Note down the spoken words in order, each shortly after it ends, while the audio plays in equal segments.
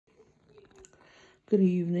Good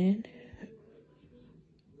evening.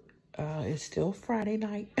 It's still Friday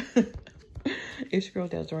night. It's your girl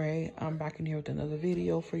Desiree. I'm back in here with another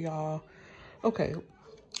video for y'all. Okay,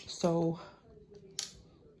 so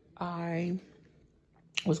I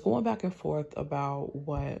was going back and forth about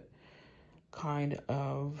what kind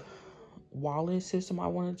of wallet system I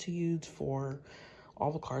wanted to use for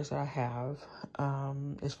all the cards that I have.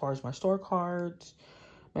 As far as my store cards,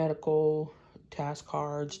 medical, task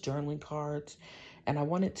cards, journaling cards, and I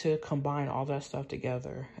wanted to combine all that stuff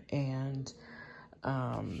together. And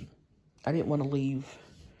I didn't want to leave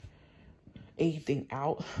anything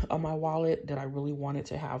out of my wallet that I really wanted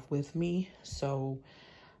to have with me. So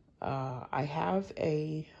I have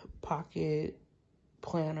a pocket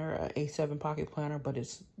planner, a A7 pocket planner, but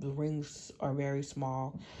the rings are very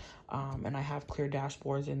small. And I have clear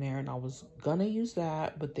dashboards in there, and I was gonna use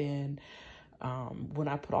that, but then when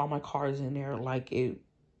I put all my cards in there, like, it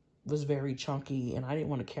was very chunky, and I didn't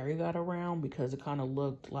want to carry that around because it kind of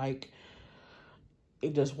looked like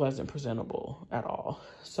it just wasn't presentable at all.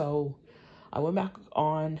 So I went back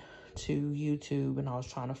on to YouTube, and I was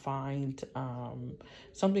trying to find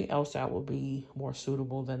something else that would be more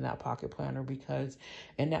suitable than that pocket planner, because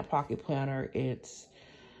in that pocket planner, it's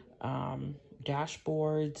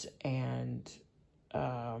dashboards and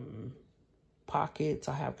pockets.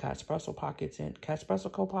 I have Caspresso pockets and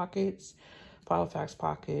Caspresso pockets, Filofax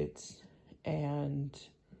pockets, and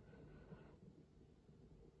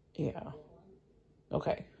yeah.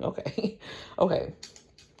 Okay. Okay.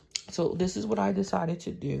 So this is what I decided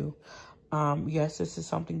to do. Yes, this is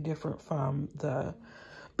something different from the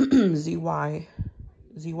ZYLC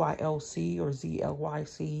or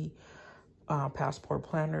ZLYC passport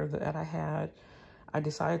planner that I had. I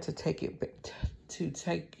decided to take it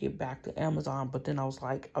back to Amazon, but then I was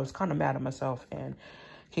kind of mad at myself and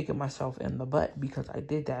kicking myself in the butt because I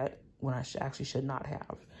did that when I actually should not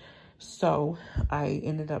have. So I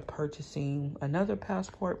ended up purchasing another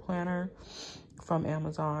passport planner from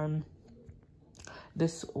Amazon.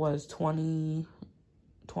 This was $20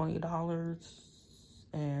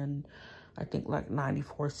 and I think like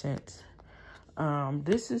 94 cents.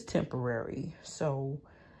 This is temporary, so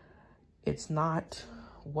it's not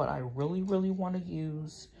what I really want to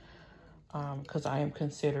use, because I am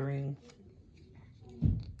considering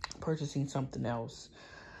purchasing something else.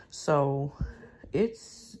 So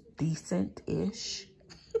it's decent-ish.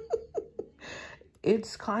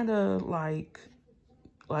 It's kind of like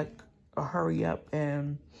a hurry up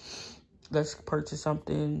and let's purchase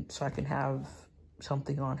something so I can have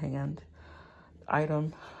something on hand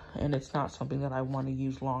item, and it's not something that I want to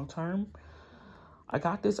use long term. I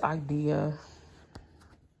got this idea,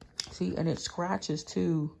 see, and it scratches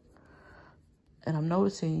too, and I'm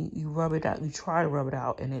noticing you rub it out, you try to rub it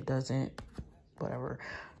out and it doesn't, whatever.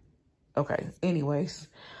 Okay, anyways,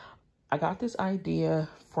 I got this idea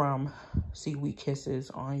from Seaweed Kisses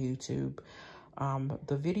on YouTube.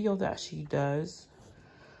 The video that she does,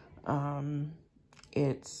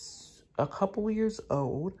 it's a couple years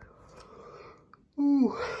old.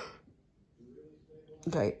 Ooh.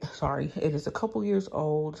 Okay, sorry. It is a couple years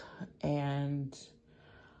old, and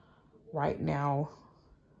right now,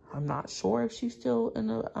 I'm not sure if she's still in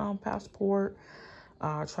the Passport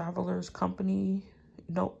Travelers Company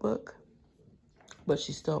notebook, but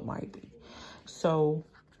she still might be. So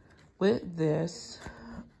with this,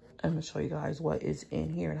 I'm gonna show you guys what is in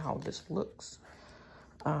here and how this looks.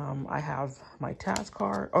 I have my task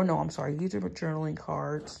card. Oh no, I'm sorry. These are journaling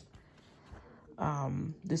cards.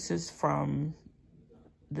 This is from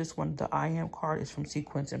this one. The I Am card is from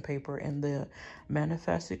Sequence and Paper, and the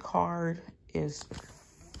Manifested card is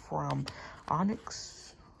from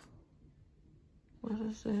Onyx. What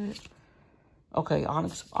is it? Okay,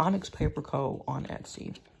 Onyx Paper Co. on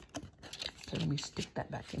Etsy. So let me stick that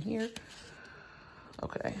back in here.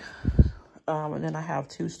 Okay. And then I have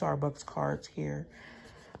two Starbucks cards here.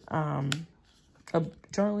 A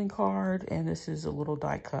journaling card, and this is a little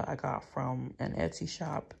die cut I got from an Etsy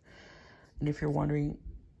shop. And if you're wondering,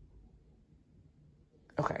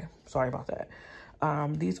 okay, sorry about that.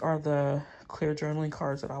 These are the clear journaling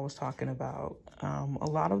cards that I was talking about. A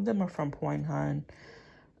lot of them are from Point Hun.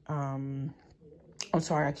 I'm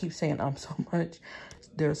sorry, I keep saying so much.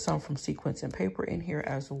 There's some from Sequence and Paper in here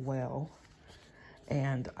as well.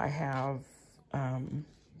 And I have,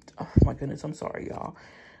 oh my goodness, I'm sorry, y'all.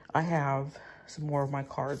 I have some more of my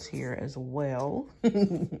cards here as well.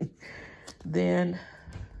 Then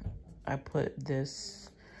I put this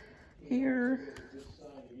here.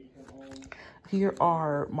 Here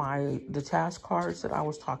are the task cards that I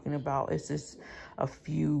was talking about. It's just a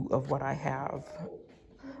few of what I have.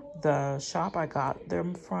 The shop I got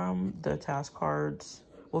them from, the task cards,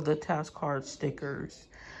 well, the task card stickers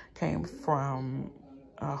came from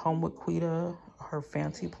Home with Quita, her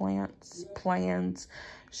fancy plans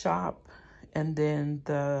shop. And then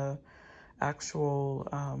the actual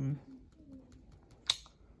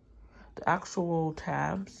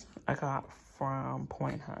tabs I got from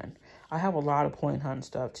Point Hunt. I have a lot of Point Hunt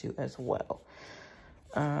stuff too as well.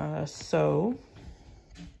 So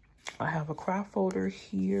I have a craft folder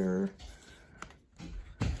here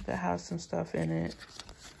that has some stuff in it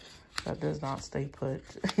that does not stay put.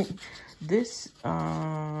 This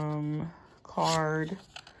card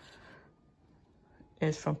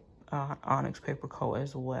is from Onyx Paper Co.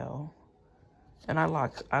 as well. And I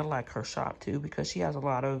like her shop too, because she has a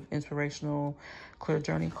lot of inspirational clear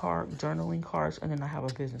journaling cards. And then I have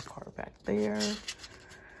a business card back there.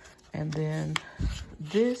 And then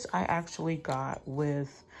this I actually got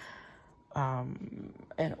with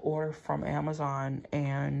an order from Amazon,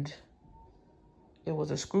 and it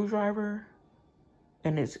was a screwdriver,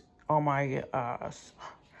 and it's on my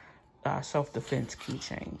self-defense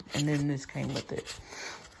keychain. And then this came with it.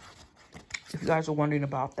 If you guys are wondering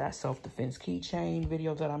about that self-defense keychain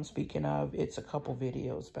video that I'm speaking of, it's a couple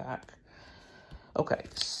videos back. Okay,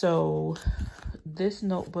 so this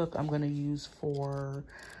notebook I'm going to use for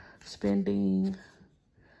spending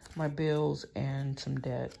my bills and some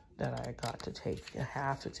debt that I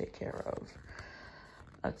have to take care of.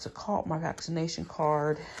 It's my vaccination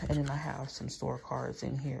card, and then I have some store cards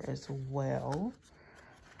in here as well.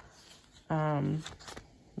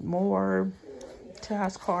 More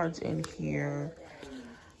task cards in here,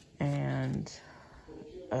 and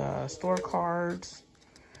store cards,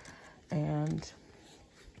 and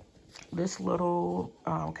this little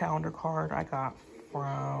calendar card I got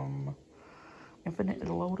from Infinite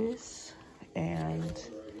Lotus, and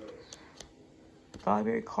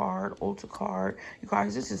library card, Ulta card. You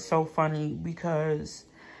guys, this is so funny because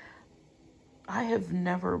I have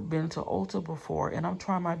never been to Ulta before, and I'm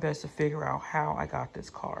trying my best to figure out how I got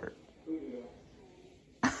this card.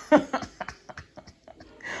 That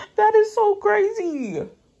is so crazy.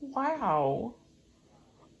 Wow.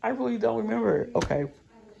 I really don't remember. Okay.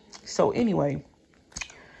 So anyway.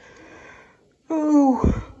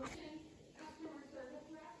 Ooh.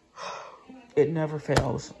 It never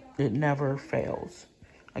fails. It never fails.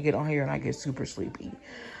 I get on here and I get super sleepy.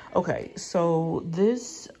 Okay, so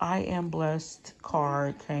this I Am Blessed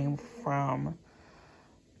card came from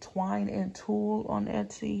Twine and Tool on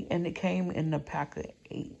Etsy, and it came in a pack of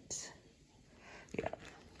 8. Yeah.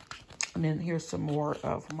 And then here's some more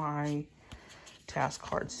of my task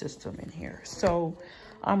card system in here. So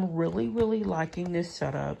I'm really, really liking this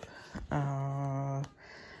setup. I'm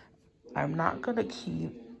not gonna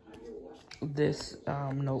keep this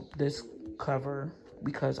this cover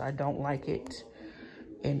because I don't like it,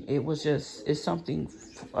 and it's something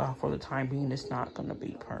for the time being. It's not gonna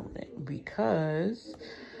be permanent because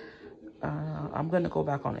I'm gonna go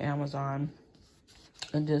back on Amazon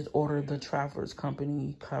and just order the Travelers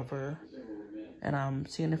Company cover, and I'm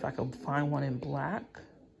seeing if I can find one in black,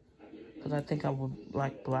 because I think I would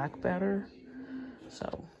like black better.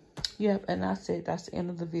 So yep, and that's it. That's the end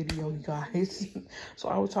of the video, you guys. So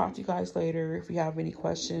I will talk to you guys later. If you have any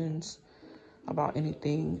questions about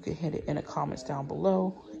anything, you can hit it in the comments down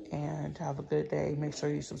below. And have a good day. Make sure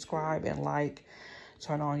you subscribe and like,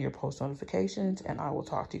 turn on your post notifications, and I will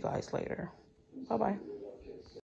talk to you guys later. Bye-bye.